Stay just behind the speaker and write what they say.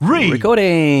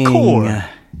Recording.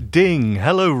 Ding.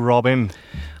 Hello, Robin.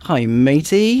 Hi,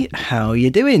 matey. How you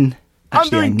doing?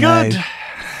 Actually, I'm doing good.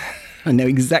 I know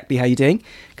exactly how you're doing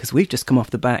because we've just come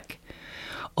off the back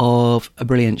of a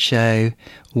brilliant show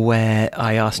where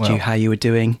I asked you how you were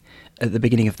doing at the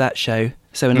beginning of that show.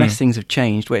 So unless things have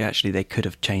changed, well, actually they could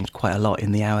have changed quite a lot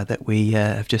in the hour that we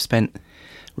have just spent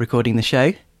recording the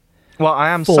show. Well,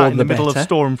 I am sat in the middle of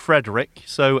Storm Frederick,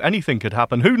 so anything could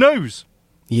happen. Who knows?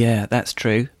 Yeah, that's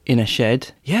true. In a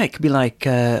shed. Yeah, it could be like,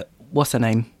 what's her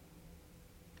name?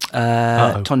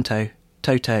 Tonto.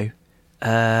 Toto.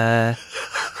 Alice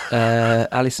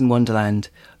in Wonderland.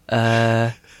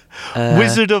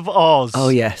 Wizard of Oz. Oh,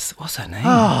 yes. What's her name?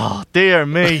 Oh, dear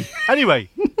me. Anyway,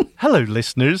 hello,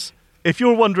 listeners. If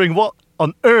you're wondering what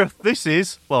on earth this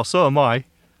is, well, so am I.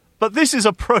 But this is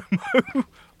a promo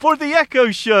for the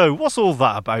Echo Show. What's all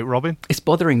that about, Robin? It's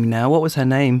bothering me now. What was her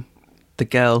name? The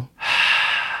girl.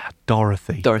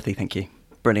 Dorothy. Dorothy, thank you.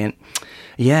 Brilliant.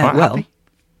 Yeah, right, well. Happy?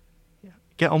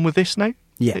 Get on with this now?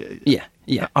 Yeah.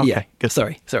 Okay, good.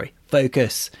 Sorry.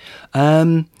 Focus.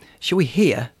 Shall we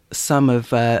hear some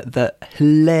of the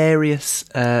hilarious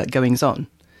goings-on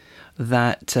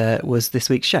that was this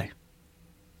week's show?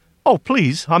 Oh,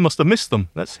 please. I must have missed them.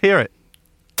 Let's hear it.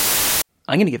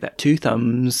 I'm going to give that 2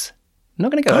 thumbs. I'm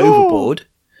not going to go overboard.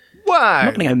 Wow. I'm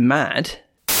not going to go mad.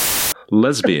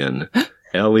 Lesbian.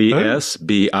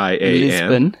 Lesbian.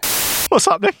 Lisbon. What's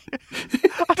happening?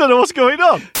 I don't know what's going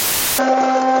on.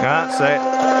 That's it.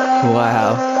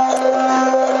 Wow.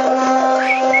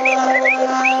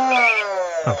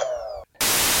 Oh.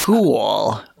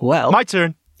 Cool. Well. My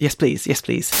turn. Yes, please.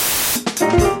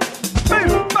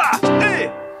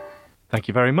 Thank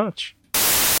you very much.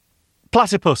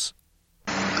 Platypus.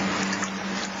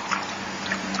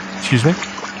 Excuse me?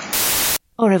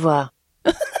 Au revoir.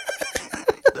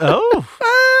 Oh,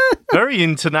 very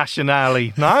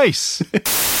internationally. Nice.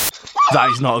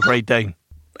 That is not a Great Dane.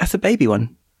 That's a baby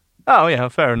one. Oh, yeah,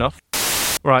 fair enough.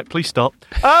 Right, please stop.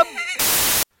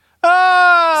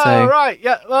 Right,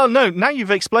 yeah. Well, no, now you've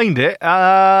explained it.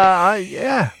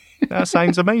 Yeah, that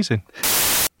sounds amazing.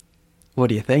 What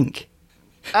do you think?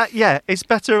 Yeah, it's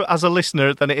better as a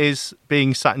listener than it is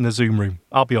being sat in the Zoom room.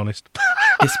 I'll be honest.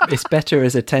 It's better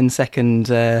as a 10-second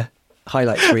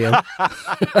highlights reel.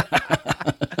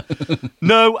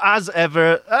 No, as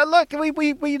ever. Look,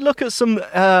 we look at some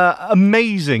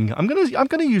amazing. I'm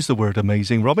gonna use the word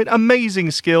amazing, Robin.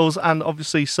 Amazing skills, and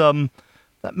obviously some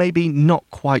that maybe not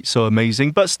quite so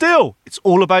amazing, but still, it's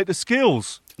all about the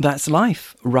skills. That's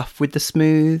life. Rough with the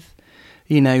smooth,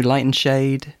 light and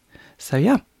shade. So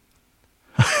yeah.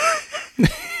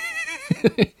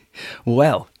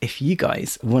 Well, if you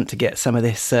guys want to get some of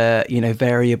this,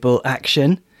 variable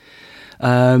action,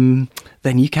 then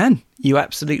you can. You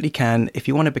absolutely can. If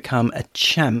you want to become a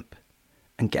champ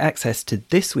and get access to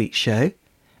this week's show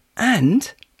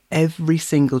and every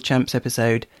single Champs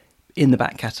episode in the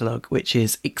back catalogue, which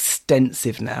is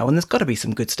extensive now, and there's got to be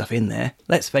some good stuff in there.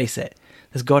 Let's face it.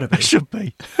 There's got to be. There should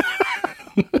be.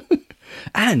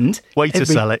 And way to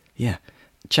sell it. Yeah.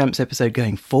 Champs episode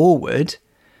going forward,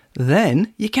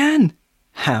 then you can.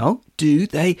 How do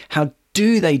they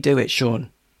do it,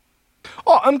 Sean?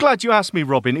 Oh, I'm glad you asked me,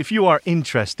 Robin. If you are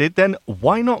interested, then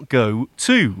why not go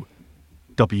to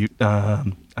hang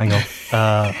on.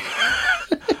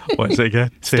 What is it again?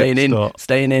 Staying in.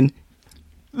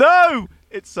 No!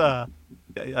 It's go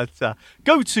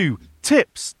to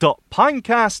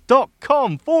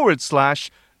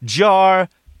tips.pinecast.com/jar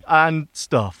and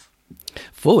stuff.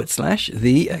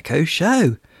 /The Echo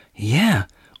Show. Yeah.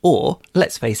 Or,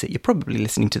 let's face it, you're probably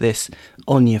listening to this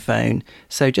on your phone.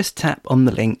 So just tap on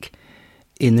the link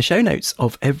in the show notes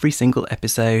of every single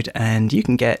episode and you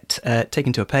can get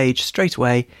taken to a page straight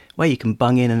away where you can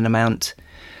bung in an amount,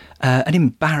 an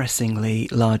embarrassingly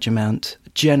large amount,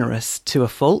 generous to a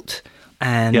fault.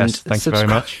 And yes, thank you very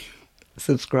much.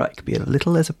 Subscribe. It could be as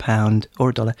little as £1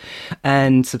 or $1.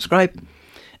 And subscribe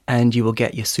and you will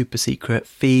get your super secret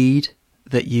feed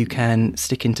that you can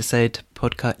stick into said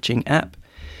podcatching app.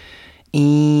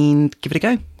 And give it a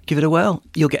go. Give it a whirl.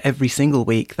 You'll get every single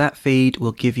week. That feed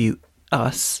will give you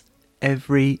us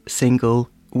every single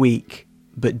week.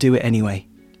 But do it anyway.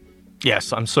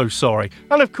 Yes, I'm so sorry.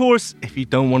 And of course, if you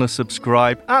don't want to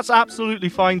subscribe, that's absolutely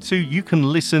fine too. You can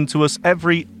listen to us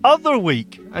every other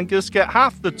week and just get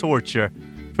half the torture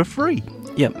for free.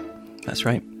 Yep, that's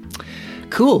right.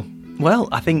 Cool. Well,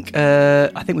 I think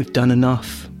we've done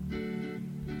enough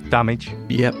damage.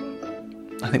 Yep.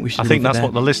 I think we should. I think that's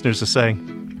what the listeners are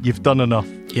saying. You've done enough.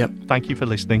 Yep. Thank you for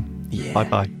listening. Yeah.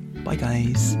 Bye-bye. Bye,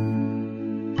 guys.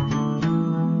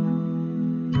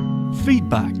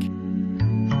 Feedback.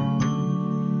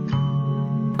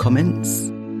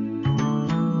 comments,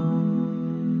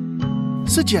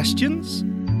 Suggestions?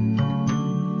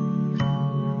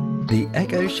 the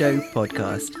Echo Show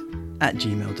podcast at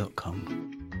gmail.com.